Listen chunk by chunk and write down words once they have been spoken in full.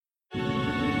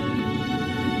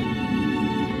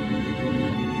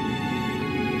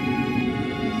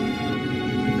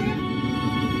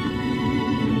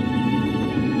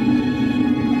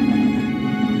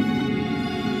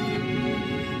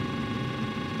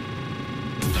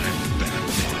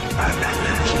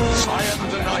I am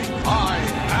the Night. I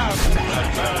am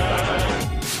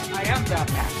Batman. I am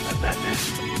Batman. I'm Batman.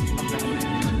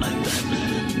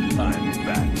 I'm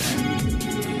Batman.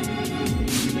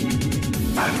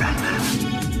 I'm Batman.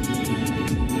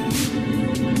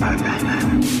 I'm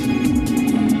Batman.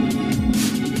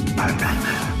 I'm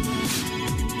Batman.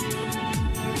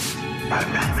 I'm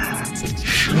Batman.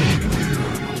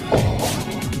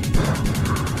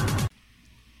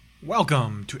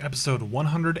 Welcome to episode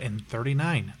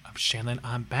 139 of Shannon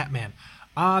on Batman.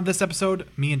 On this episode,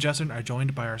 me and Justin are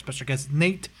joined by our special guest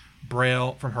Nate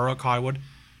Braille from Heroic Hollywood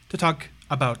to talk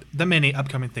about the many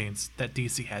upcoming things that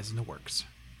DC has in the works.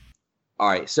 All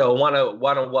right, so want to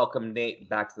welcome Nate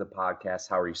back to the podcast.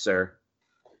 How are you, sir?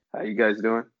 How you guys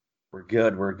doing? We're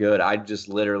good. I just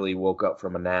literally woke up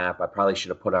from a nap. I probably should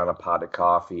have put on a pot of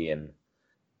coffee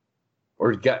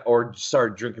or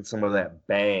started drinking some of that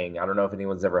Bang. I don't know if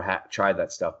anyone's ever tried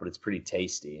that stuff, but it's pretty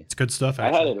tasty. It's good stuff, I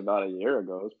actually. had it about a year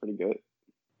ago. It was pretty good.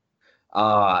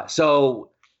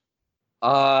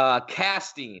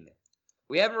 Casting.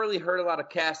 We haven't really heard a lot of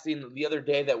casting. The other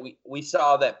day that we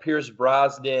saw that Pierce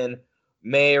Brosnan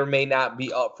may or may not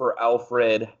be up for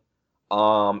Alfred.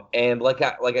 And like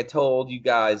I told you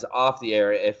guys off the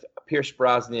air, if Pierce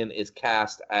Brosnan is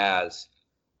cast as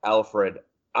Alfred,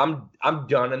 I'm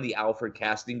done in the Alfred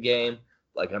casting game.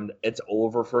 It's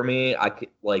over for me. I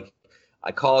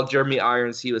called Jeremy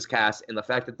Irons. He was cast, and the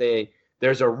fact that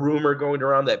there's a rumor going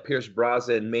around that Pierce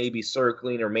Brosnan may be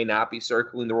circling or may not be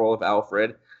circling the role of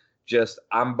Alfred.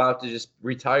 I'm about to just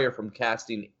retire from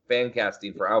fan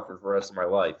casting for Alfred for the rest of my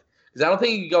life, because I don't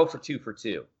think you can go for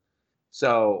two.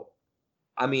 So,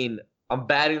 I mean, I'm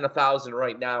batting 1,000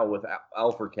 right now with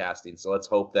Alfred casting. So let's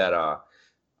hope that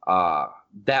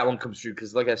that one comes true,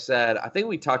 because like I said, I think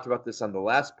we talked about this on the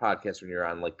last podcast when you were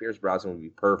on, Pierce Brosnan would be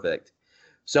perfect.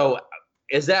 So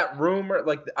is that rumor,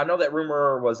 I know that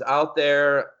rumor was out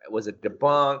there. Was it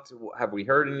debunked? Have we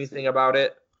heard anything about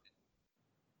it?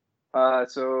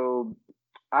 So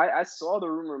I saw the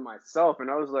rumor myself,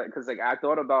 and I was like, because I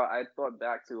thought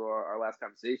back to our last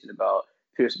conversation about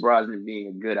Pierce Brosnan being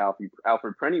a good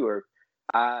Alfred Pennyworth,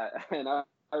 and I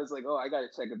was like, oh, I got to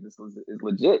check if this is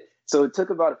legit. So it took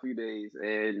about a few days,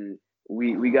 and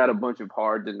we got a bunch of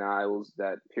hard denials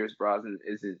that Pierce Brosnan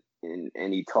isn't in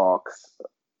any talks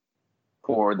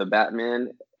for the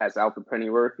Batman as Alfred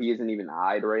Pennyworth. He isn't even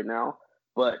eyed right now,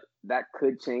 but that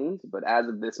could change. But as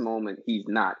of this moment, he's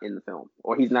not in the film,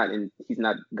 or he's not going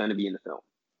to be in the film.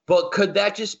 But could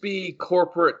that just be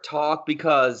corporate talk?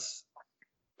 Because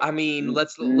I mean,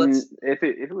 let's if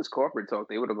it was corporate talk,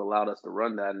 they would have allowed us to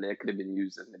run that, and it could have been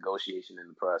used as negotiation in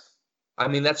the press. I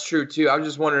mean, that's true too. I was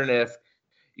just wondering if,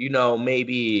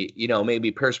 maybe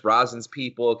Pierce Brosnan's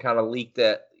people kind of leaked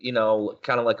it,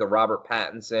 kind of like a Robert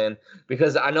Pattinson,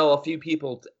 because I know a few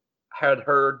people had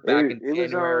heard back in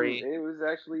January. It was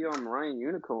actually Ryan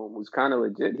Unicomb was kind of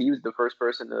legit. He was the first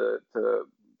person to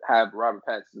have Robert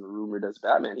Pattinson rumored as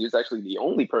Batman. He was actually the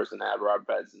only person to have Robert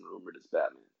Pattinson rumored as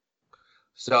Batman.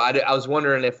 So I was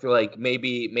wondering if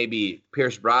maybe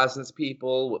Pierce Brosnan's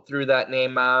people threw that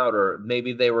name out, or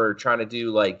maybe they were trying to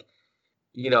do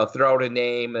throw out a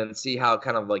name and see how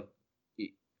kind of like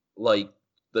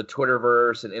the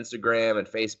Twitterverse and Instagram and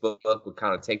Facebook would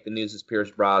kind of take the news as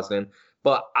Pierce Brosnan.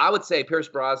 But I would say Pierce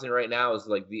Brosnan right now is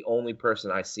the only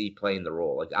person I see playing the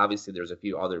role. Obviously there's a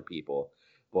few other people,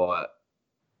 but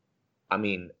I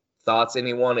mean, thoughts,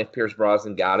 anyone, if Pierce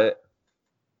Brosnan got it?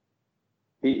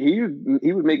 He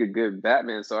would make a good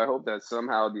Batman, so I hope that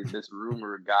somehow this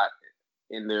rumor got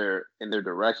in their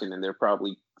direction, and they're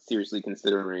probably seriously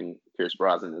considering Pierce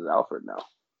Brosnan as Alfred now.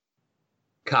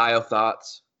 Kyle,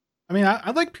 thoughts? I mean, I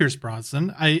like Pierce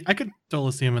Brosnan. I could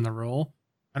totally see him in the role.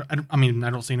 I mean, I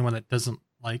don't see anyone that doesn't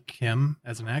like him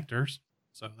as an actor,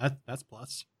 so that's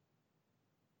plus.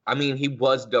 I mean, he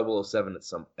was 007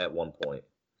 at one point.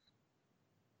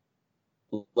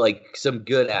 Some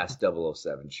good ass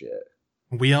 007 shit.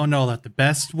 We all know that the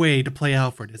best way to play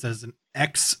Alfred is as an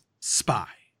ex-spy.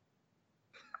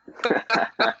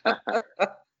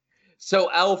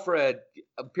 So Alfred,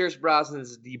 Pierce Brosnan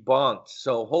is debunked.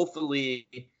 So hopefully,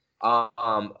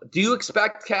 do you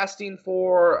expect casting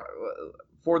for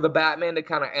the Batman to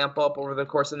kind of amp up over the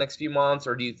course of the next few months,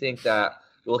 or do you think that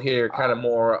we'll hear kind of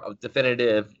more of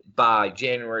definitive by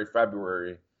January,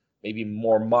 February, maybe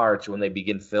more March when they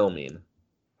begin filming?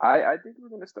 I think we're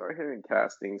going to start hearing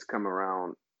castings come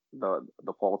around the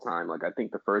fall time. I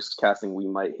think the first casting we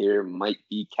might hear might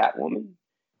be Catwoman.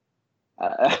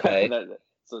 Okay.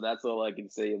 So that's all I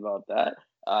can say about that.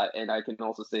 And I can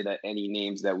also say that any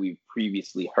names that we've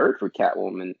previously heard for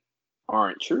Catwoman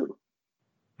aren't true.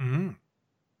 Mm-hmm.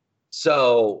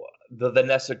 So the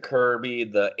Vanessa Kirby,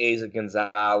 the Asa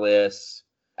Gonzalez.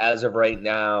 As of right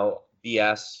now,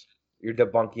 BS. You're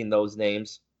debunking those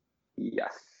names.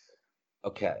 Yes.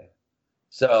 Okay.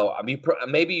 So I mean,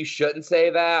 maybe you shouldn't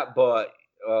say that, but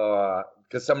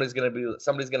because somebody's gonna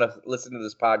listen to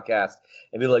this podcast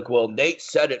and be like, "Well, Nate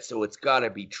said it, so it's gotta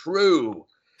be true."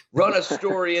 Run a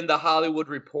story in the Hollywood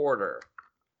Reporter.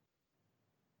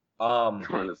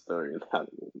 Run a story in the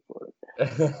Hollywood Reporter.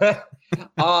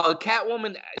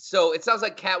 Catwoman. So it sounds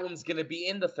like Catwoman's gonna be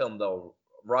in the film, though,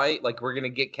 right? Like we're gonna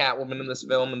get Catwoman in this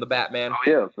film in the Batman. Oh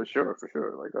yeah, for sure.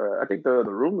 Like I think the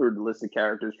rumored list of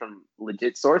characters from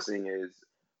legit sourcing is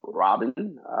Robin,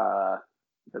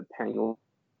 the Penguin,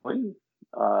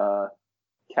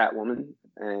 Catwoman,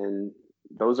 and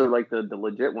those are like the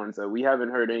legit ones. So we haven't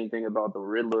heard anything about the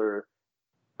Riddler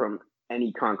from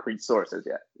any concrete sources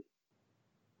yet.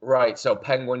 Right. So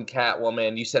Penguin,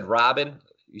 Catwoman. You said Robin.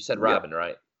 You said Robin,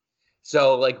 right?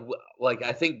 So like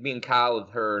I think me and Kyle have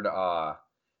heard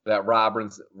that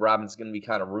Robin's going to be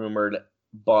kind of rumored,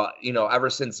 but ever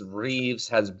since Reeves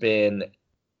has been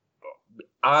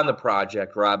on the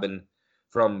project, Robin,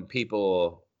 from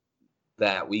people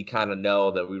that we kind of know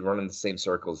that we run in the same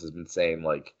circles, has been saying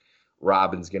like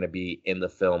Robin's going to be in the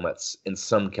film in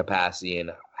some capacity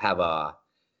and have a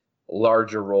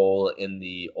larger role in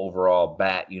the overall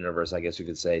Bat universe, I guess you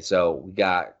could say. So we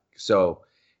got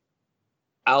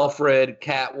Alfred,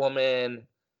 Catwoman.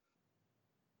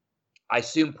 I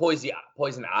assume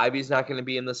Poison Ivy's not going to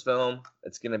be in this film.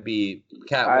 It's going to be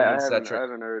Catwoman, etc. I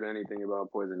haven't heard anything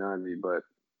about Poison Ivy, but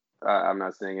I'm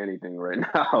not saying anything right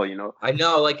now. I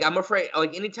know. Like I'm afraid.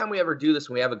 Like anytime we ever do this,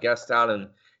 when we have a guest on and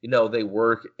they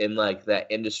work in like that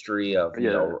industry of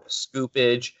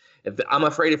scoopage. I'm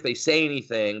afraid if they say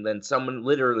anything, then someone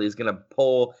literally is going to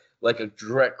pull like a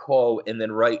direct quote and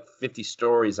then write 50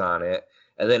 stories on it,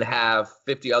 and then have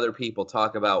 50 other people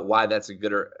talk about why that's a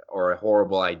good or a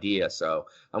horrible idea. So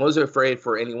I'm always afraid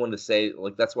for anyone to say,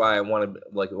 like, that's why I want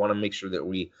to make sure that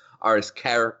we are as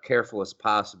careful as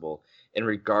possible in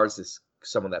regards to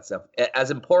some of that stuff.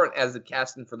 As important as the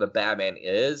casting for the Batman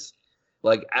is,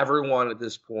 like everyone at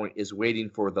this point is waiting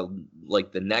for the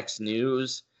next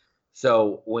news.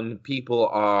 So when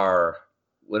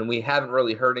we haven't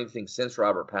really heard anything since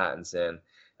Robert Pattinson,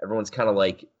 everyone's kind of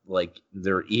like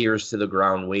their ears to the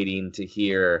ground waiting to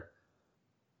hear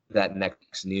that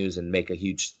next news and make a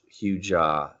huge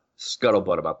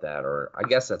scuttlebutt about that. Or I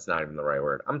guess that's not even the right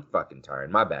word. I'm fucking tired.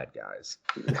 My bad, guys.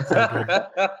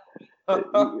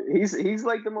 He's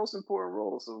like the most important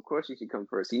role, so of course he should come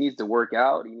first. He needs to work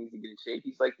out. He needs to get in shape.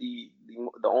 He's like the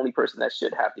only person that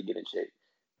should have to get in shape.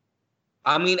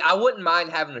 I mean, I wouldn't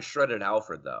mind having a shredded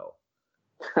Alfred though.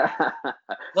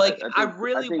 Like I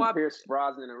think want Pierce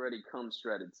Brosnan already comes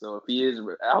shredded. So if he is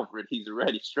Alfred, he's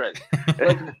already shredded.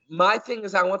 Like my thing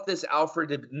is, I want this Alfred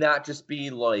to not just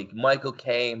be like Michael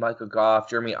Caine, Michael Goff,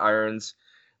 Jeremy Irons.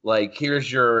 Like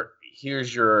here's your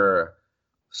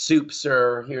soup,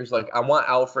 sir. I want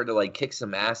Alfred to like kick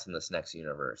some ass in this next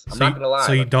universe. I'm not gonna lie.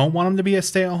 So you don't want him to be a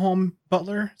stay-at-home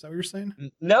butler? Is that what you're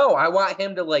saying? No, I want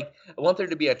him to I want there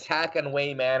to be attack on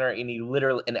Wayne Manor,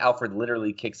 and Alfred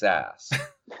literally kicks ass.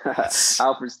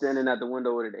 Alfred standing at the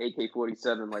window with an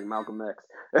AK-47 like Malcolm X.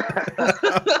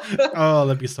 Oh,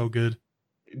 that'd be so good.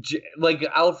 Like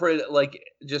Alfred,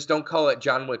 just don't call it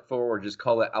John Wick 4, just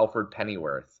call it Alfred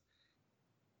Pennyworth.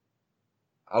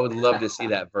 I would love to see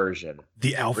that version.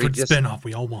 The Alfred spinoff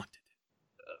we all wanted.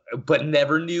 But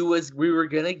never knew we were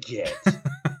going to get.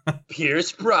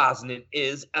 Pierce Brosnan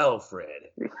is Alfred.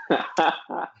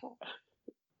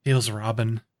 Feels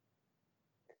Robin.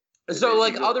 So,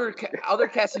 other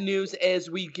casting news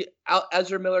is we get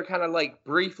Ezra Miller kind of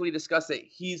briefly discussed that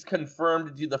he's confirmed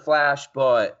to do the Flash,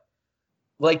 but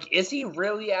is he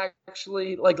really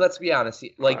actually let's be honest.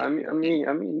 I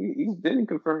mean, he's been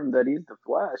confirmed that he's the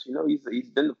Flash. He's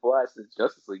been the Flash since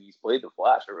Justice League. He's played the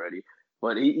Flash already,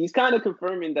 but he's kind of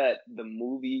confirming that the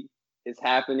movie is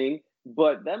happening.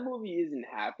 But that movie isn't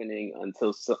happening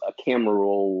until a camera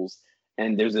rolls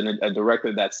and there's a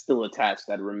director that's still attached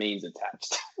that remains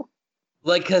attached.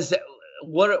 Because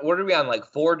what are we on?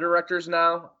 4 directors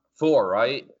now? 4,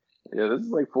 right? Yeah, this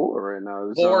is 4 right now.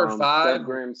 It's, 4 or 5. Seth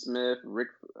Graham-Smith, Rick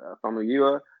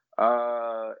Famuyiwa,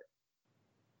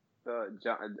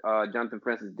 Jonathan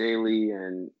Francis Daly,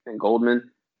 and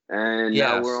Goldman. And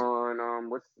now we're on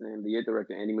what's his name, the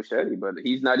director Andy Muschietti, but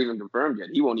he's not even confirmed yet.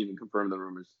 He won't even confirm the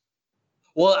rumors.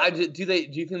 Well, do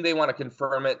you think they want to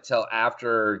confirm it till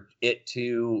after It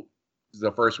 2,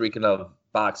 the first weekend of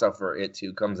box office for It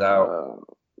 2 comes out?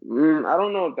 I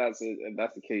don't know if that's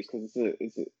the case, because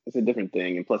it's a different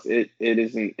thing, and plus it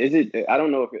isn't. Is it? I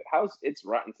don't know if how's its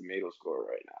Rotten Tomatoes score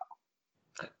right now.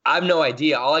 I have no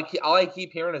idea. All I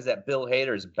keep hearing is that Bill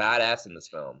Hader is badass in this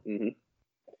film. Mm-hmm.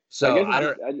 So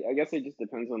I guess it just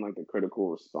depends on like the critical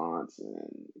response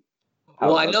and how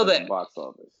well, I know that box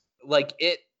office. Like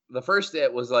the first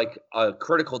It was like a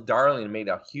critical darling and made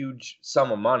a huge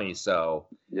sum of money. So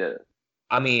yeah,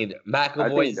 I mean,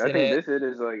 McAvoy's I think this It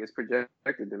is like it's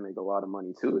projected to make a lot of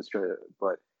money too. It's true,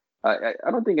 but I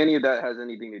don't think any of that has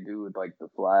anything to do with like the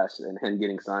Flash and him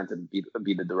getting signed to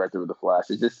be the director of the Flash.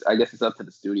 It's just I guess it's up to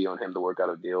the studio and him to work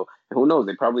out a deal. And who knows?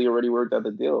 They probably already worked out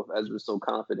the deal. Ezra's so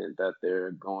confident that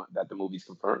the movie's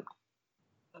confirmed.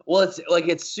 Well,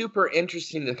 it's super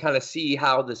interesting to kind of see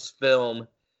how this film,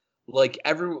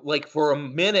 for a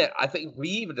minute, I think we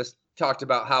even just talked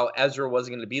about how Ezra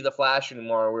wasn't going to be the Flash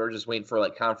anymore. We were just waiting for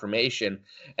like confirmation,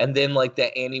 and then like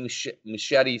that Andy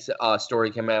Machete story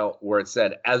came out where it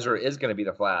said Ezra is going to be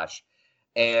the Flash,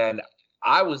 and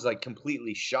I was like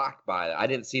completely shocked by it. I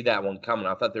didn't see that one coming.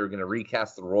 I thought they were going to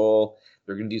recast the role.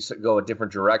 They're going to go a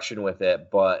different direction with it,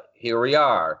 but here we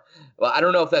are. Well, I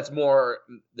don't know if that's more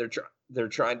they're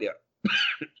trying to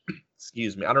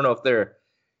excuse me. I don't know if they're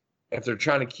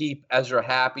trying to keep Ezra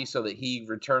happy so that he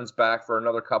returns back for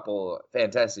another couple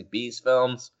Fantastic Beasts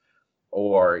films,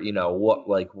 or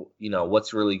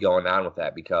what's really going on with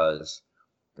that, because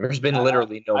there's been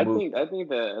literally no movie. I think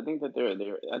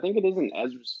it isn't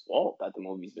Ezra's fault that the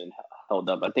movie's been held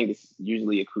up. I think it's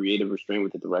usually a creative restraint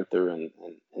with the director and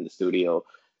the studio,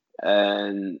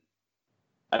 and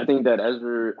I think that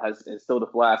Ezra is still the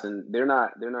Flash, and they're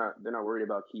not worried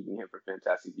about keeping him for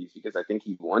Fantastic Beasts because I think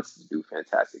he wants to do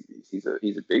Fantastic Beasts. He's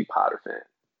a big Potter fan.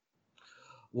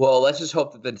 Well, let's just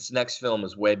hope that this next film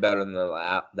is way better than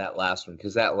that last one,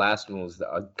 because that last one was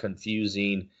a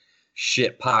confusing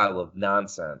shit pile of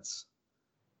nonsense.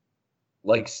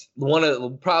 Like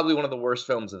probably one of the worst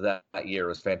films of that year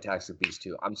was Fantastic Beasts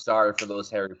 2. I'm sorry for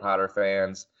those Harry Potter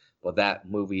fans, but that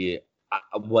movie, I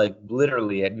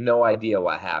literally had no idea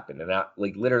what happened, and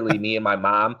literally me and my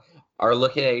mom are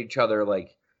looking at each other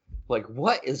like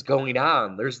what is going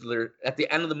on? There's at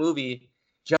the end of the movie,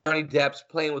 Johnny Depp's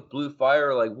playing with blue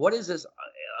fire. Like, what is this?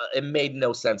 It made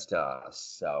no sense to us.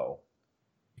 So,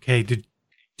 okay, did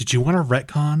you want to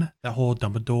retcon that whole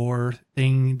Dumbledore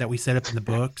thing that we set up in the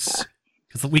books?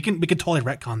 Because we can totally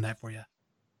retcon that for you.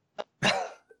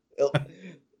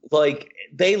 Like,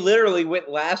 they literally went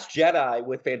Last Jedi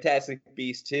with Fantastic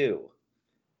Beasts 2.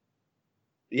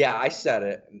 Yeah, I said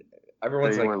it.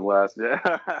 Everyone's like, went Last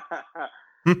Jedi.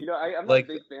 I'm not a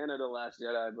big fan of The Last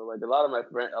Jedi, but like a lot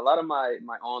of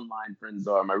my online friends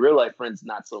are. My real life friends,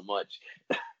 not so much.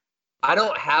 I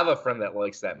don't have a friend that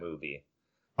likes that movie.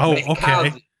 Oh, okay. Kyle,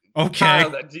 okay.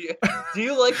 Kyle, do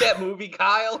you like that movie,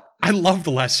 Kyle? I love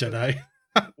The Last Jedi.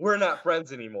 We're not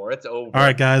friends anymore. It's over. All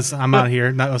right, guys, I'm out of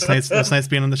here. It's nice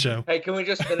being on the show. Hey, can we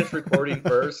just finish recording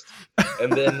first,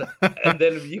 and then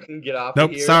you can get off?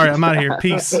 Nope, of here? sorry, I'm out of here.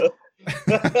 Peace.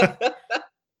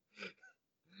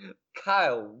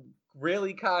 Kyle,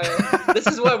 really, Kyle? This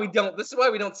is why we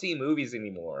don't see movies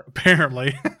anymore.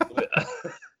 Apparently.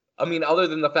 I mean, other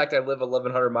than the fact I live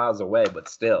 1,100 miles away, but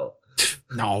still.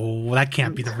 No, that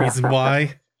can't be the reason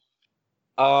why.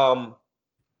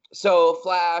 So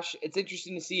Flash, it's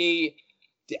interesting to see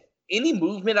any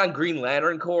movement on Green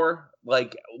Lantern Corps.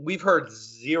 Like, we've heard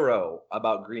zero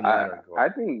about Green Lantern Corps. I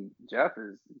think Jeff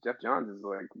Johns is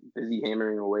like busy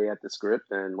hammering away at the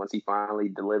script, and once he finally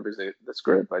delivers the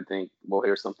script, I think we'll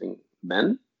hear something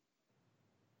then.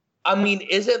 I mean,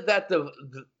 isn't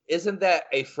that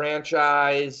a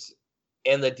franchise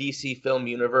in the DC film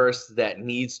universe that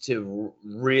needs to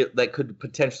that could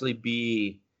potentially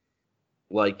be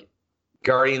like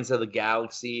Guardians of the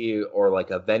Galaxy or like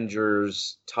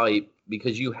Avengers type,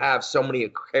 because you have so many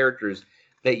characters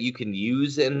that you can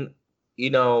use in,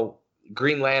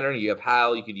 Green Lantern. You have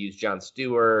Hal, you could use Jon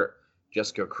Stewart,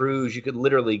 Jessica Cruz. You could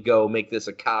literally go make this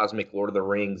a cosmic Lord of the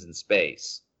Rings in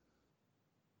space.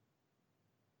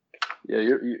 Yeah,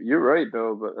 you're right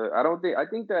though, but I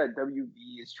think that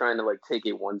WB is trying to like take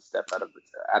it one step at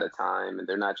a time, and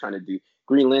they're not trying to do.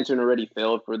 Green Lantern already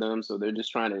failed for them, so they're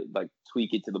just trying to like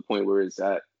tweak it to the point where it's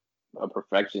at a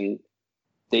perfection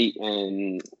state,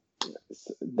 and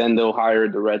then they'll hire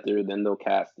a director, then they'll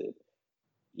cast it,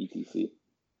 etc.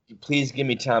 Please give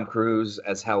me Tom Cruise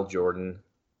as Hal Jordan.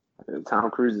 Tom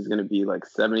Cruise is going to be like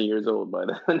 70 years old by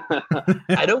then.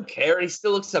 I don't care. He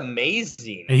still looks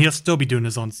amazing. And he'll still be doing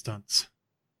his own stunts.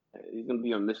 He's going to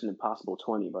be on Mission Impossible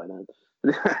 20 by then.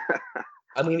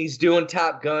 I mean, he's doing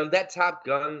Top Gun. That Top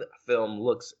Gun film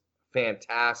looks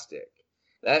fantastic.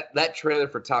 That trailer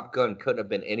for Top Gun couldn't have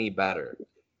been any better.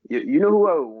 You know who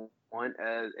I want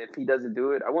as if he doesn't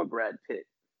do it? I want Brad Pitt.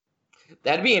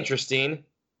 That'd be interesting.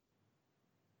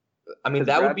 I mean, 'Cause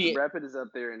that would be. Brad Pitt is up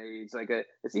there in age. Like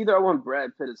it's either I want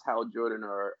Brad Pitt as Hal Jordan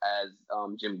or as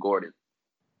Jim Gordon.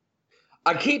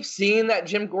 I keep seeing that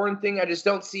Jim Gordon thing. I just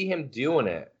don't see him doing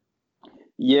it.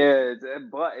 Yeah,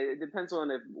 but it depends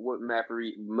on what Matt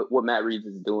Reeves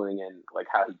is doing and like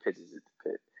how he pitches it to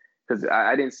Pitt. Because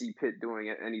I didn't see Pitt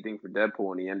doing anything for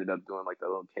Deadpool, and he ended up doing like the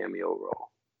little cameo role.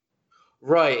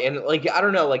 Right, and like I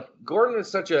don't know, like Gordon is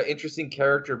such an interesting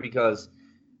character because,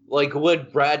 like,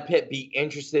 would Brad Pitt be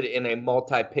interested in a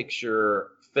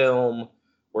multi-picture film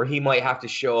where he might have to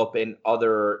show up in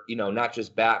other, not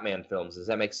just Batman films? Does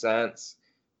that make sense?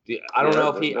 I don't know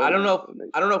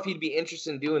if he'd be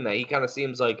interested in doing that. He kind of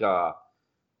seems like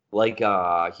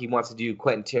he wants to do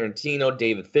Quentin Tarantino,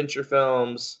 David Fincher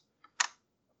films.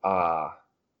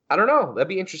 I don't know. That'd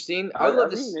be interesting. I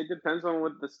mean, it depends on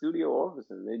what the studio offers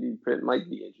him. Maybe Pitt might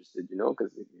be interested,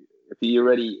 because if he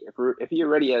already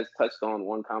has touched on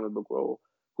one comic book role,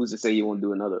 who's to say he won't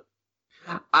do another?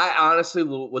 I honestly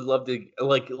would love to,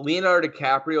 like, Leonardo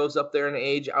DiCaprio's up there in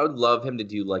age. I would love him to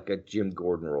do like a Jim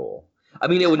Gordon role. I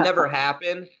mean, it would never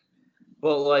happen,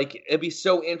 but like, it'd be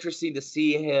so interesting to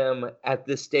see him at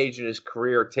this stage in his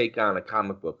career take on a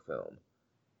comic book film.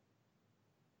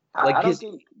 Like I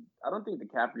don't think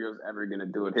DiCaprio's ever gonna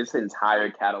do it. His entire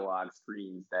catalog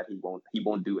screams that he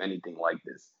won't do anything like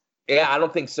this. Yeah, I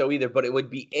don't think so either. But it would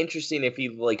be interesting if he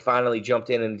like finally jumped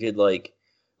in and did like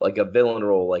a villain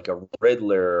role, like a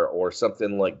Riddler or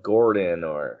something like Gordon,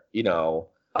 or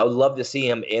I would love to see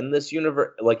him in this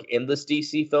universe, like in this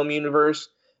DC film universe.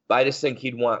 But I just think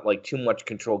he'd want like too much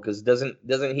control because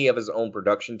doesn't he have his own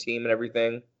production team and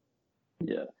everything?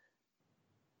 Yeah.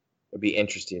 It'd be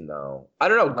interesting though. I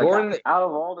don't know. Like, Gordon, out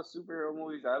of all the superhero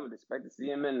movies I would expect to see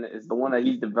him in is the one that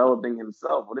he's developing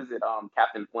himself. What is it?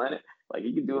 Captain Planet. Like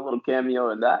he could do a little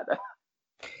cameo in that.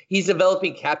 He's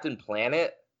developing Captain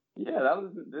Planet. Yeah,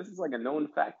 this is like a known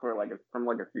fact from a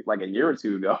year or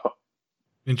two ago.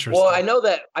 Interesting. Well, I know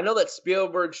that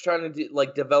Spielberg's trying to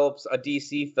develops a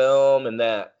DC film, and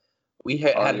that we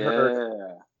had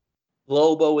heard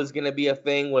Lobo was going to be a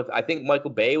thing with. I think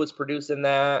Michael Bay was producing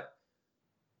that.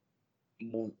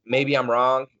 Maybe I'm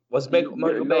wrong. Was Michael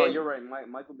Bay? No, you're right.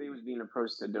 Michael Bay was being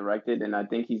approached to direct it, and I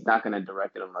think he's not going to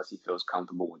direct it unless he feels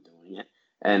comfortable with doing it.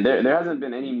 And there hasn't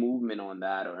been any movement on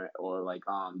that or like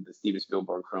the Steven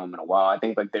Spielberg film in a while. I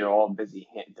think like they're all busy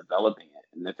developing it,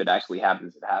 and if it actually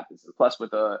happens, it happens. And plus,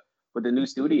 with the new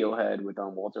studio head with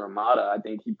Walter Amada, I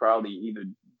think he probably either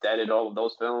deaded all of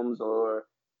those films or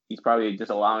he's probably just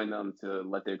allowing them to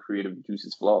let their creative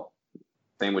juices flow.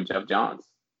 Same with Jeff Johns.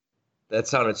 That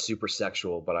sounded super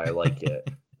sexual, but I like it.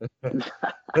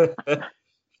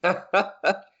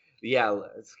 Yeah,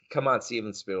 come on,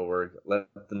 Steven Spielberg. Let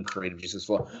them creative juices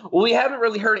flow. Well, we haven't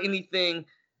really heard anything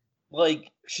like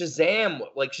Shazam.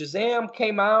 Like Shazam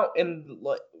came out and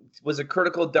was a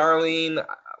critical darling.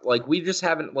 Like we just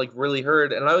haven't really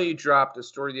heard. And I know you dropped a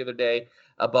story the other day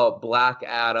about Black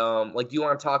Adam. Like, do you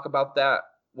want to talk about that?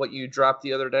 What you dropped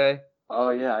the other day? Oh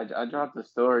yeah, I dropped a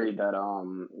story that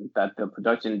that the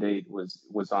production date was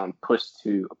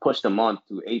pushed a month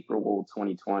to April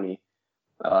 2020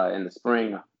 in the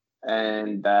spring,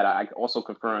 and that I also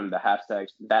confirmed that hashtag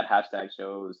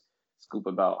shows scoop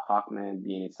about Hawkman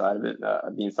being inside of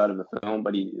the film,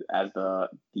 but he as the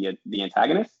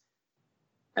antagonist,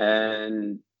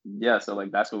 and yeah, so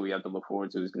like that's what we have to look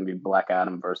forward to. Is going to be Black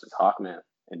Adam versus Hawkman,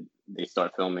 and they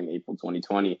start filming April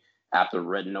 2020 after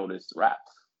Red Notice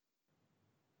wraps.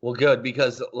 Well, good,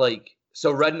 because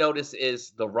so Red Notice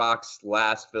is The Rock's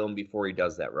last film before he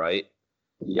does that, right?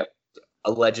 Yep.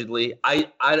 Allegedly. I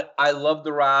love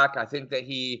The Rock. I think that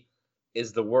he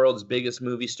is the world's biggest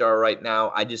movie star right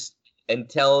now. I just,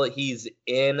 until he's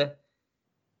in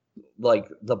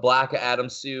the Black Adam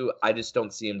suit, I just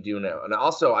don't see him doing it. And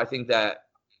also I think that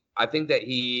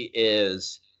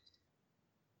he's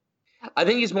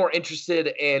more interested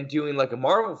in doing a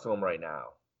Marvel film right now.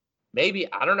 Maybe,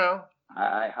 I don't know.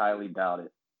 I highly doubt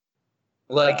it.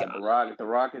 The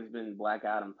Rock has been Black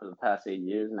Adam for the past 8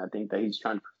 years, and I think that he's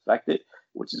trying to perfect it,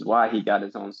 which is why he got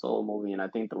his own solo movie. And I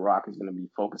think The Rock is going to be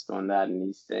focused on that, and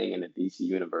he's staying in the DC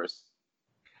universe.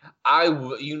 I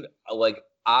love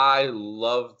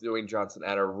Dwayne Johnson,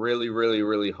 and I really, really,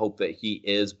 really hope that he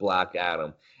is Black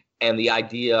Adam. And the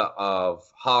idea of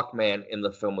Hawkman in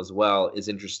the film as well is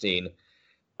interesting.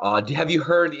 Have you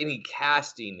heard any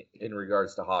casting in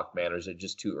regards to Hawkman, or is it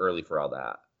just too early for all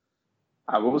that?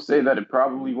 I will say that it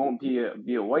probably won't be a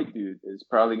white dude. It's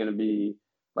probably going to be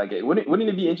wouldn't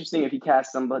it be interesting if he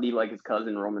cast somebody like his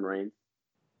cousin Roman Reigns?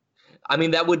 I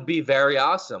mean, that would be very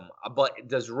awesome. But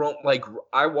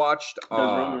I watched. Does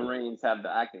Roman Reigns have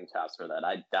the acting chops for that?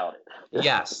 I doubt it.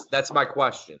 Yes, that's my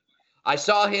question. I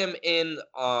saw him in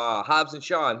Hobbs and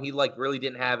Shaw, and he like really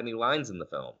didn't have any lines in the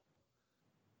film.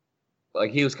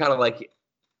 Like he was kind of like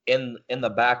in the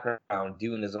background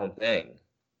doing his own thing.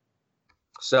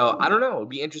 So I don't know. It'd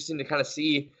be interesting to kind of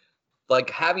see, like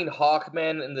having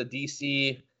Hawkman in the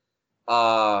DC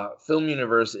film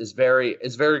universe is very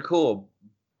cool.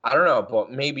 I don't know,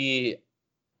 but maybe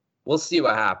we'll see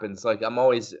what happens. Like I'm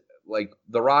always like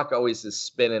The Rock always is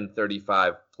spinning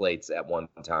 35 plates at one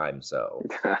time. So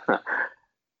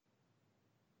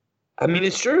I mean,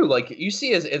 it's true. Like you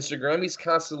see his Instagram,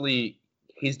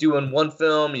 he's doing one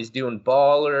film, he's doing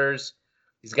Ballers,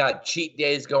 he's got cheat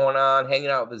days going on, hanging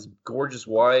out with his gorgeous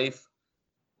wife.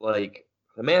 Like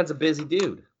the man's a busy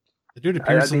dude. The dude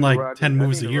appears in like Rock 10 is- I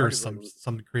movies a think The year, Rock or is like-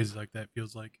 something crazy like that.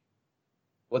 Feels like.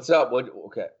 What's up?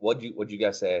 What'd you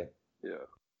guys say? Yeah.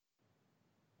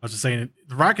 I was just saying,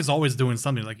 The Rock is always doing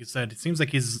something, like you said. It seems like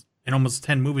he's in almost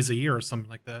 10 movies a year or something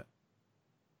like that.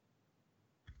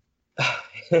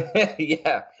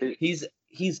 Yeah,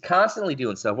 he's constantly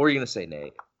doing stuff. What are you gonna say,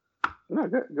 Nate? No,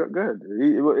 good.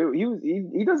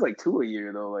 He does like 2 a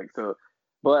year though, like so.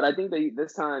 But I think that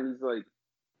this time he's like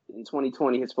in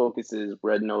 2020, his focus is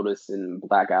Red Notice and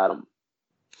Black Adam.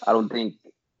 I don't think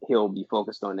he'll be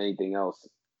focused on anything else.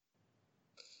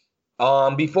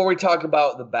 Before we talk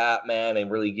about the Batman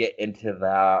and really get into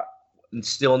that,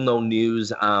 still no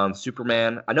news on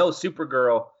Superman. I know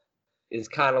Supergirl is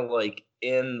kind of like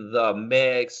in the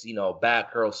mix, you know,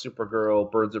 Batgirl,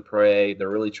 Supergirl, Birds of Prey. They're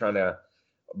really trying to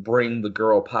bring the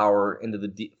girl power into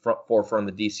the forefront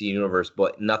of the DC universe,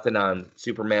 but nothing on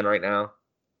Superman right now.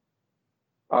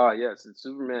 Yes, the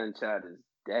Superman chat is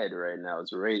dead right now.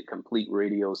 It's complete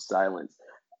radio silence.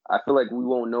 I feel like we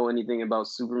won't know anything about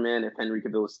Superman if Henry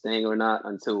Cavill is staying or not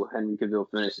until Henry Cavill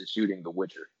finishes shooting The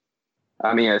Witcher.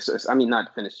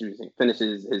 Not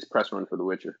finishes his press run for The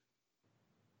Witcher.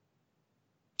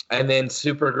 And then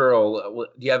Supergirl,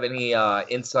 do you have any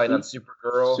insight on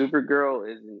Supergirl? Supergirl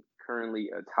isn't currently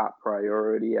a top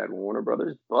priority at Warner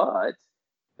Brothers, but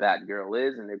Batgirl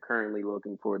is, and they're currently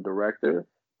looking for a director,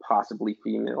 possibly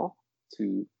female,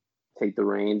 to take the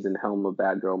reins and helm a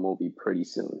Batgirl movie pretty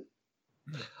soon.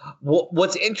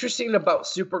 What's interesting about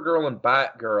Supergirl and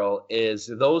Batgirl is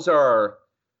those are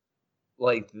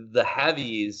like the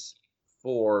heavies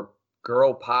for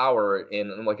girl power,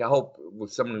 and like I hope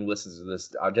with someone who listens to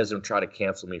this doesn't try to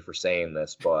cancel me for saying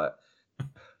this, but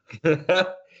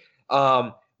but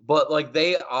like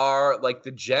they are like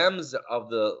the gems of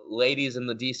the ladies in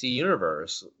the DC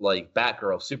universe, like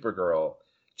Batgirl, Supergirl,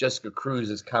 Jessica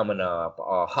Cruz is coming up,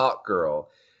 Hawkgirl.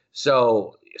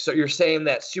 So you're saying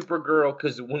that Supergirl,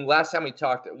 because when last time we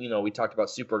talked, we talked about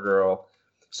Supergirl.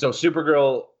 So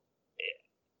Supergirl,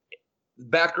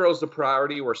 Batgirl's the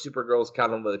priority, where Supergirl's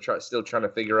kind of still trying to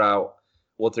figure out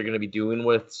what they're going to be doing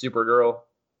with Supergirl.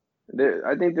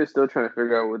 I think they're still trying to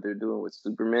figure out what they're doing with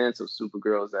Superman. So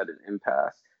Supergirl's at an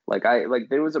impasse. Like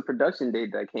there was a production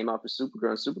date that came out for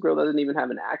Supergirl, and Supergirl doesn't even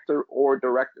have an actor or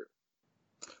director.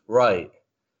 Right.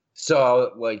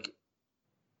 So like,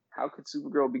 how could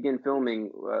Supergirl begin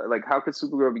filming? How could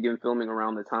Supergirl begin filming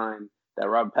around the time that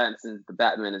Robert Pattinson's The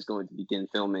Batman is going to begin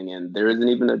filming, and there isn't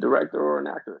even a director or an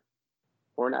actor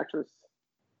or an actress?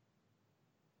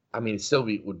 I mean, it still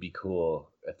would be cool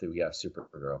if we got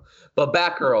Supergirl, but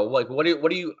Batgirl. Like, what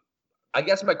do you? I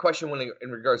guess my question in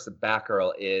regards to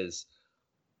Batgirl is,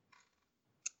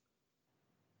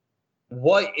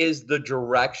 what is the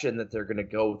direction that they're going to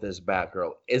go with this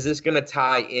Batgirl? Is this going to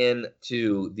tie in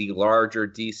to the larger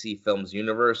DC Films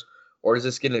universe, or is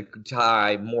this going to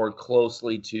tie more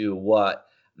closely to what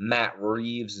Matt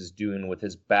Reeves is doing with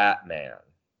his Batman?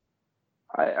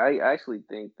 I actually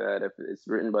think that if it's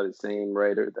written by the same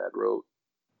writer that wrote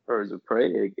Birds of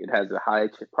Prey, it has a high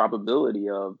probability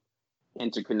of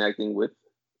interconnecting with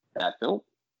that film.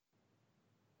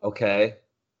 Okay.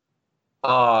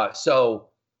 So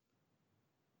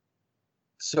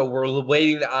we're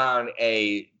waiting on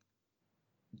a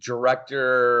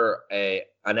director,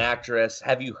 an actress.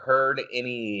 Have you heard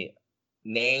any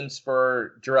names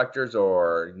for directors,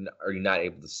 or are you not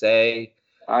able to say?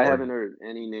 I haven't heard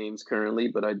any names currently,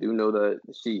 but I do know that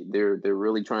they're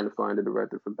really trying to find a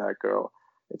director for Batgirl.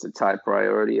 It's a top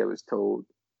priority. I was told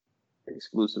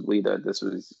exclusively that this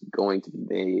was going to be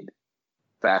made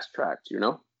fast-tracked,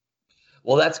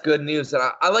 Well, that's good news. And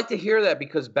I like to hear that,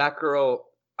 because Batgirl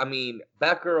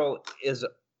is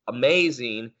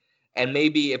amazing. And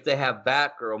maybe if they have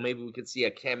Batgirl, maybe we could see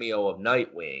a cameo of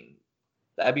Nightwing.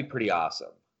 That'd be pretty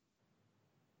awesome.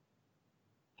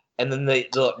 And then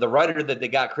the writer that they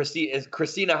got,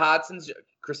 Christina Hodson's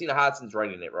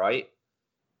writing it, right?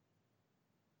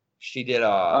 She did.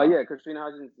 Oh yeah, Christina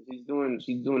Hodgson. She's doing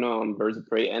Birds of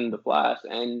Prey and The Flash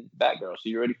and Batgirl.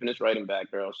 She already finished writing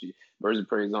Batgirl. Birds of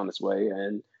Prey is on its way,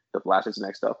 and The Flash is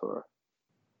next up for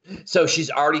her. So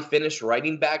she's already finished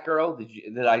writing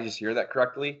Batgirl. Did I just hear that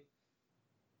correctly?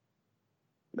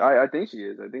 I think she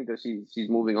is. I think that she's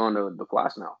moving on to The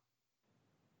Flash now.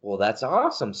 Well, that's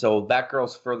awesome. So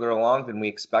Batgirl's further along than we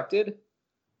expected.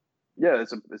 Yeah,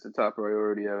 it's a top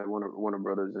priority at Warner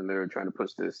Brothers, and they're trying to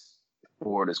push this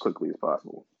forward as quickly as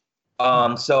possible.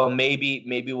 So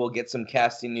maybe we'll get some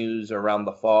casting news around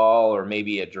the fall, or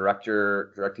maybe a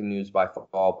directing news by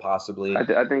fall, possibly.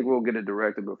 I think we'll get a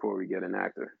director before we get an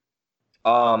actor.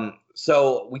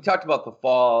 So we talked about the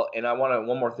fall, and I want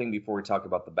one more thing before we talk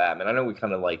about the Batman. I know we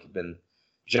kind of like been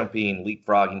jumping,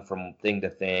 leapfrogging from thing to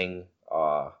thing.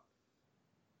 The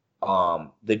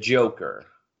Joker.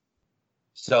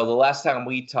 So the last time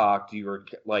we talked, you were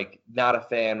like not a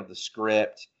fan of the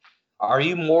script. Are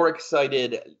you more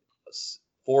excited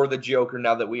for the Joker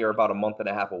now that we are about a month and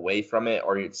a half away from it,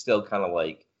 or it's still kind of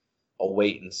like a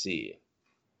wait and see?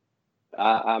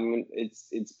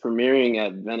 It's premiering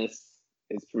at Venice.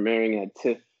 It's premiering at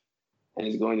TIFF, and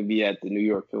it's going to be at the New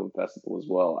York Film Festival as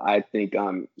well. I think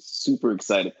I'm super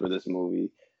excited for this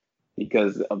movie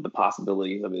because of the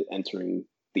possibilities of it entering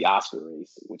the Oscar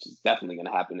race, which is definitely going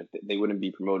to happen. If they wouldn't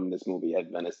be promoting this movie at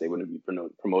Venice, they wouldn't be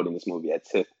promoting this movie at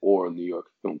TIFF or New York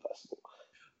Film Festival.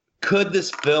 Could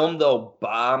this film, though,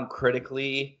 bomb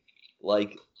critically?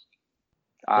 Like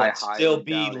still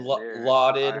be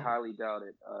lauded? I highly doubt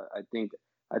it. I think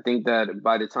that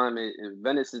by the time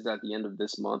Venice is at the end of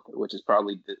this month, which is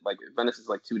probably like Venice is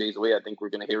like 2 days away, I think we're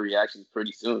going to hear reactions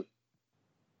pretty soon.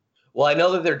 Well, I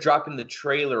know that they're dropping the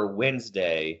trailer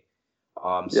Wednesday.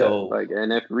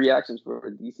 And if reactions for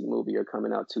a DC movie are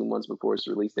coming out 2 months before its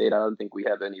release date, I don't think we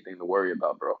have anything to worry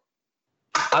about, bro.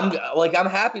 I'm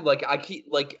happy. Like I keep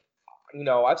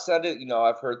I've said it.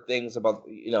 I've heard things about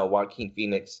Joaquin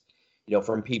Phoenix,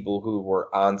 from people who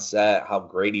were on set, how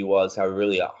great he was, how he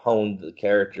really honed the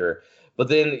character. But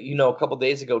then, a couple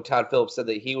days ago, Todd Phillips said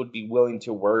that he would be willing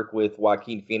to work with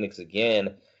Joaquin Phoenix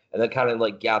again, and that kind of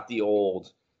like got the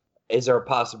old. Is there a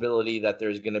possibility that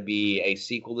there's going to be a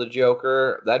sequel to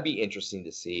Joker? That'd be interesting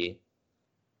to see.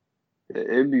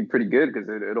 It'd be pretty good because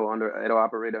it'll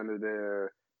operate under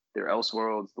their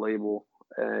Elseworlds label,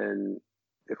 and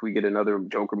if we get another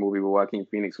Joker movie with Joaquin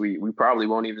Phoenix, we probably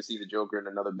won't even see the Joker in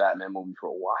another Batman movie for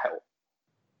a while.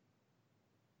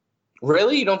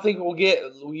 Really? You don't think we'll get?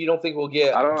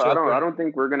 I don't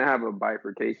think we're gonna have a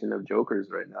bifurcation of Jokers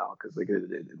right now because I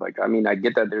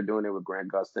get that they're doing it with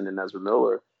Grant Gustin and Ezra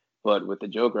Miller. But with the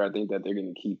Joker, I think that they're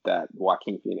going to keep that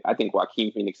Joaquin Phoenix. I think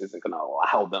Joaquin Phoenix isn't going to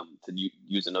allow them to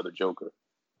use another Joker.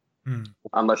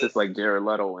 Unless it's like Jared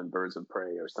Leto in Birds of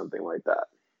Prey or something like that.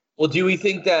 Well, do we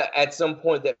think that at some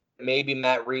point that maybe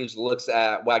Matt Reeves looks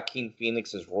at Joaquin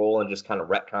Phoenix's role and just kind of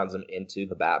retcons him into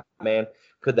the Batman?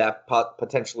 Could that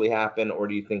potentially happen, or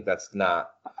do you think that's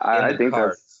not? I think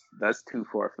that's too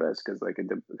far-fetched because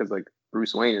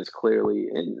Bruce Wayne is clearly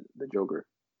in the Joker.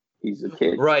 He's a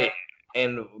kid. Right.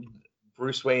 And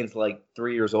Bruce Wayne's like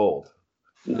 3 years old.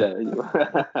 Yeah.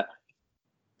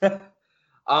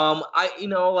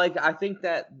 I think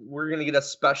that we're gonna get a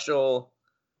special.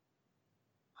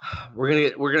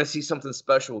 We're gonna see something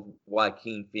special with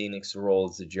Joaquin Phoenix role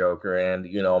as the Joker, and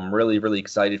I'm really really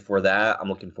excited for that. I'm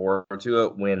looking forward to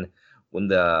it. When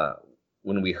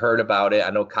we heard about it,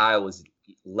 I know Kyle was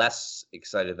less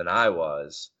excited than I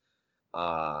was.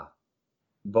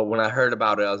 But when I heard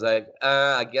about it, I was like,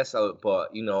 I guess I would. But,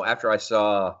 after I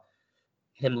saw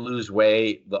him lose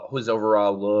weight, his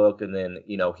overall look, and then,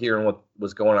 hearing what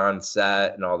was going on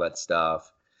set and all that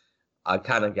stuff, I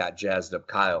kind of got jazzed up.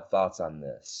 Kyle, thoughts on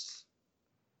this?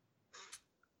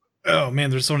 Oh, man,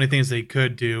 there's so many things they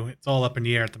could do. It's all up in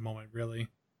the air at the moment, really.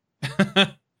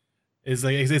 Is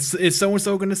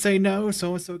so-and-so going to say no?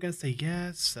 So-and-so going to say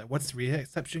yes? What's the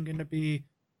reception going to be?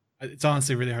 It's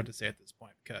honestly really hard to say at this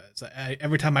point because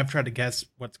every time I've tried to guess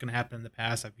what's going to happen in the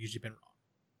past, I've usually been wrong.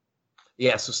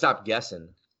 Yeah, so stop guessing.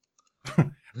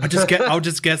 I'll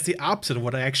just guess the opposite of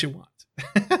what I actually want.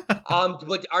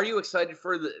 But are you excited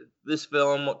for this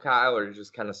film, Kyle, or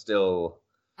just kind of still?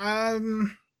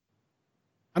 I'm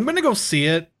gonna go see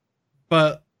it,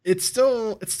 but it's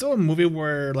still a movie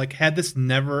where had this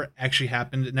never actually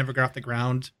happened, it never got off the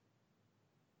ground.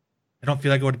 I don't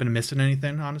feel like I would have been missing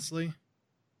anything, honestly.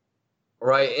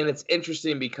 Right, and it's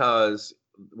interesting because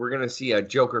we're gonna see a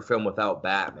Joker film without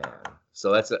Batman,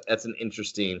 so that's an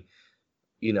interesting,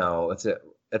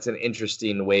 that's an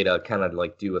interesting way to kind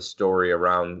of do a story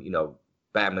around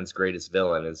Batman's greatest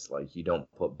villain is you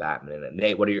don't put Batman in it.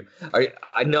 Nate,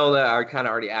 I know that I kind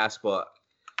of already asked, but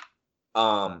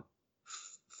um,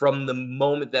 from the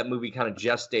moment that movie kind of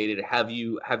gestated, have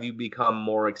you become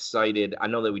more excited? I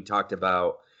know that we talked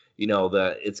about,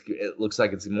 it looks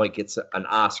like it might get an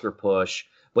Oscar push,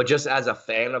 but just as a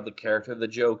fan of the character of the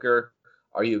Joker,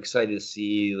 are you excited to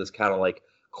see this kind of like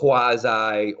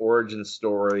quasi origin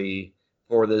story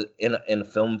for in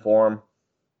film form?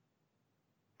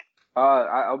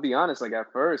 I'll be honest. Like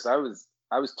at first, I was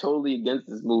totally against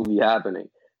this movie happening.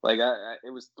 Like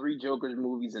it was 3 Joker's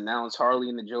movies, and now it's Harley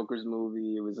in the Joker's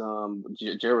movie. It was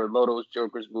Jared Leto's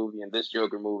Joker's movie and this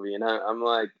Joker movie, and I'm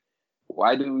like,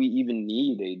 why do we even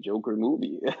need a Joker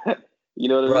movie? You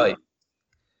know what I mean?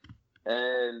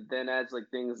 And then as like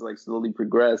things like slowly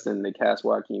progress, and they cast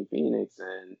Joaquin Phoenix,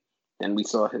 and we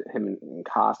saw him in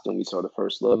costume. We saw the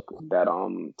first look that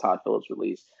Todd Phillips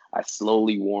released. I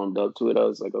slowly warmed up to it. I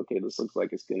was like, okay, this looks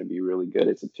like it's going to be really good.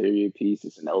 It's a period piece.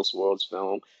 It's an Elseworlds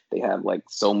film. They have like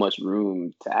so much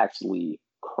room to actually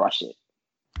crush it.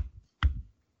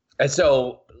 And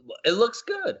so it looks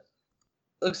good.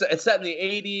 It's set in the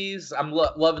 80s. I'm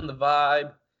loving the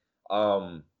vibe.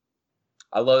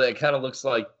 I love it. It kind of looks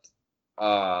like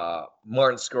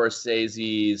Martin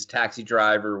Scorsese's Taxi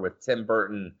Driver with Tim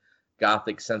Burton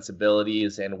gothic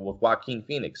sensibilities and with Joaquin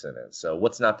Phoenix in it. So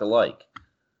what's not to like?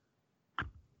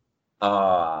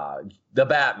 The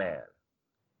Batman.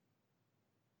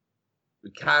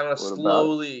 We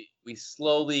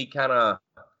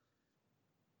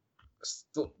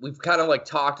we've kind of like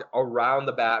talked around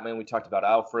the Batman. We talked about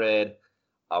Alfred.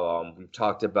 We've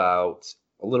talked about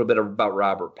a little bit about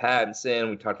Robert Pattinson.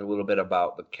 We talked a little bit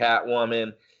about the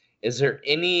Catwoman. Is there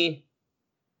any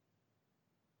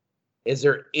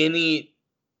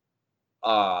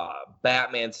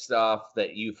Batman stuff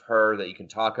that you've heard that you can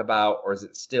talk about, or is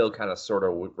it still kind of sort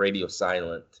of radio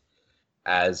silent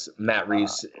as Matt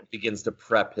Reeves begins to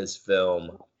prep his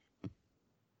film?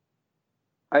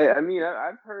 I mean,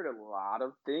 I've heard a lot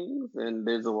of things, and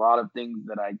there's a lot of things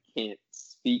that I can't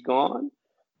speak on.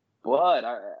 But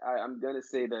I'm gonna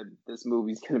say that this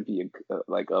movie's gonna be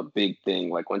a big thing.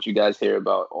 Like once you guys start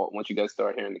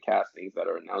hearing the castings that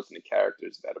are announcing the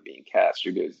characters that are being cast,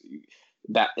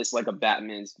 it's like a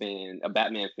Batman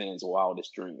fan's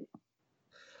wildest dream.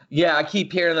 Yeah, I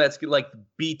keep hearing that it's like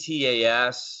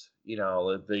BTAS.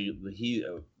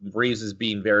 Reeves is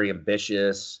being very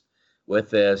ambitious with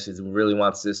this. He really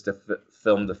wants this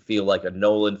film to feel like a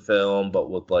Nolan film, but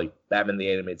with like Batman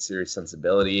the Animated Series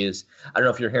sensibilities. I don't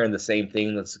know if you're hearing the same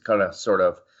thing. That's kind of sort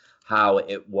of how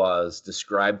it was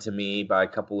described to me by a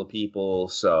couple of people.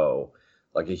 So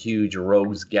like a huge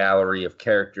rogues gallery of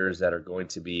characters that are going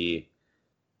to be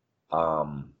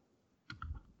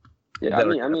yeah, I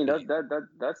mean that's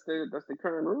the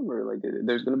current rumor. Like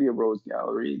there's going to be a rogues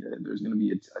gallery. There's going to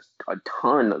be a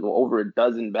ton, over a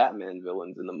dozen Batman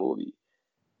villains in the movie.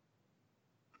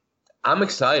 I'm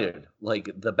excited. Like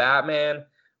the Batman,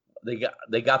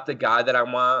 they got the guy that I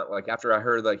want. Like after I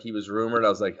heard like he was rumored, I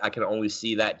was like, I can only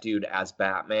see that dude as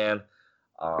Batman.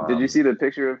 Did you see the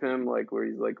picture of him like where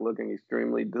he's like looking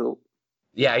extremely built?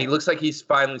 Yeah, he looks like he's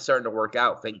finally starting to work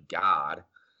out. Thank God.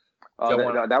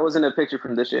 That wasn't a picture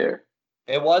from this year.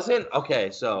 It wasn't?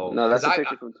 Okay, so no, that's a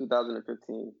picture from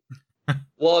 2015.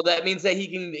 Well, that means that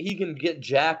he can get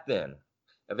jacked then.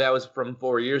 If that was from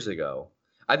 4 years ago.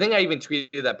 I think I even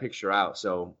tweeted that picture out,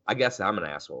 so I guess I'm an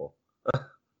asshole.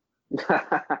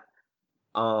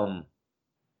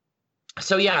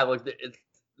 So yeah, like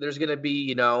there's gonna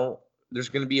be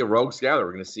a rogues gallery.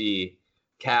 We're gonna see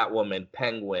Catwoman,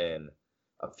 Penguin,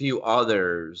 a few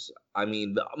others. I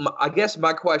mean, I guess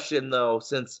my question though,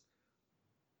 since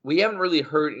we haven't really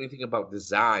heard anything about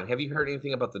design, have you heard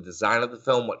anything about the design of the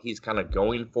film? What he's kind of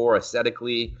going for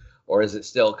aesthetically, or is it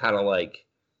still kind of like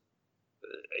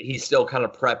he's still kind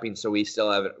of prepping? So we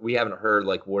haven't heard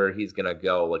like where he's gonna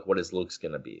go, like what his look's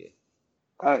gonna be.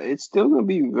 It's still gonna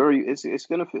be it's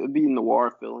gonna be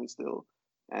noir feeling still,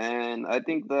 and I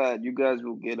think that you guys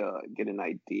will get an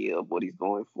idea of what he's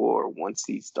going for once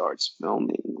he starts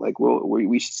filming. Like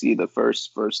we see the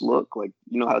first look. Like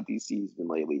you know how DC's been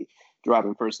lately,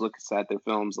 dropping first looks at their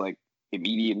films like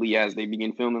immediately as they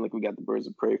begin filming. Like we got the Birds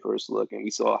of Prey first look, and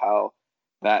we saw how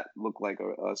that looked like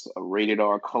a rated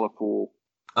R, colorful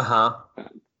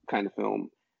kind of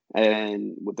film.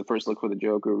 And with the first look for the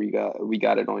Joker, we got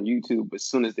it on YouTube as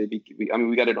soon as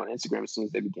we got it on Instagram as soon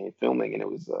as they began filming, and it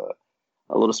was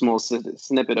a little small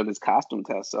snippet of his costume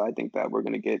test. So I think that we're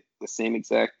gonna get the same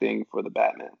exact thing for the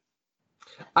Batman.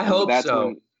 I hope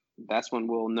so. That's when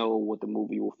we'll know what the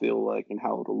movie will feel like and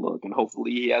how it'll look, and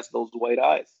hopefully he has those white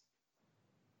eyes.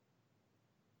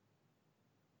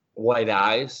 White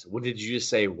eyes? What did you just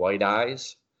say? White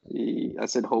eyes? I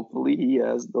said hopefully he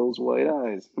has those white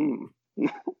eyes.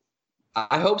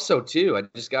 I hope so too. I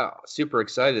just got super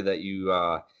excited that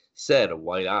you said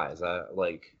white eyes.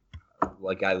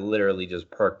 Like I literally just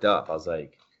perked up. I was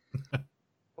like,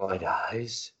 white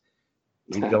eyes?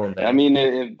 We going there? I mean,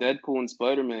 if Deadpool and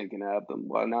Spider-Man can have them,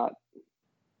 why not?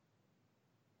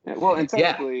 Well, and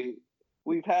technically,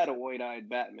 we've had a white-eyed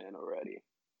Batman already.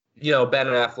 You know, Ben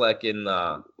Affleck in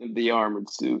the armored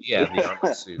suit. Yeah, the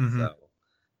armored suit. Mhm. So.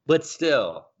 But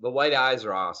still, the white eyes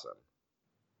are awesome.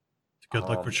 It's a good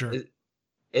look for sure.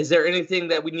 Is there anything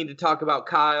that we need to talk about,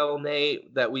 Kyle,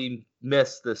 Nate, that we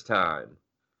missed this time?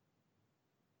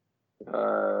 I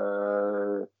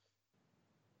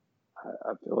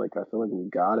feel like we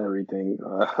got everything.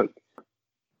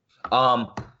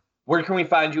 Where can we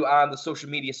find you on the social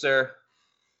media, sir?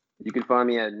 You can find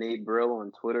me at Nate Brill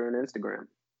on Twitter and Instagram.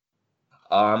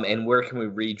 And where can we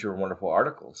read your wonderful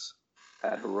articles?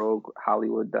 At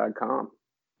HeroicHollywood.com.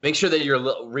 Make sure that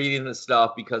you're reading this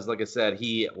stuff because, like I said,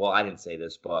 I didn't say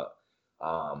this, but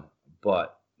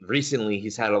recently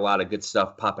he's had a lot of good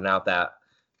stuff popping out that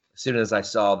as soon as I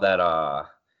saw that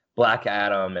Black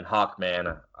Adam and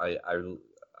Hawkman, I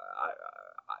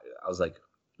was like,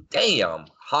 damn,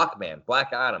 Hawkman,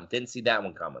 Black Adam, didn't see that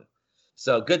one coming.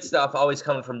 So good stuff always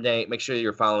coming from Nate. Make sure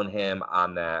you're following him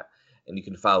on that. And you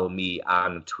can follow me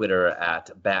on Twitter at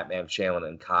Batman Shanlin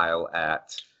and Kyle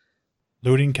at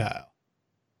Looting Kyle.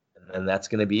 And that's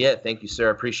going to be it. Thank you, sir.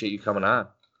 I appreciate you coming on.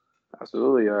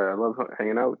 Absolutely. I love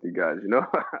hanging out with you guys, you know?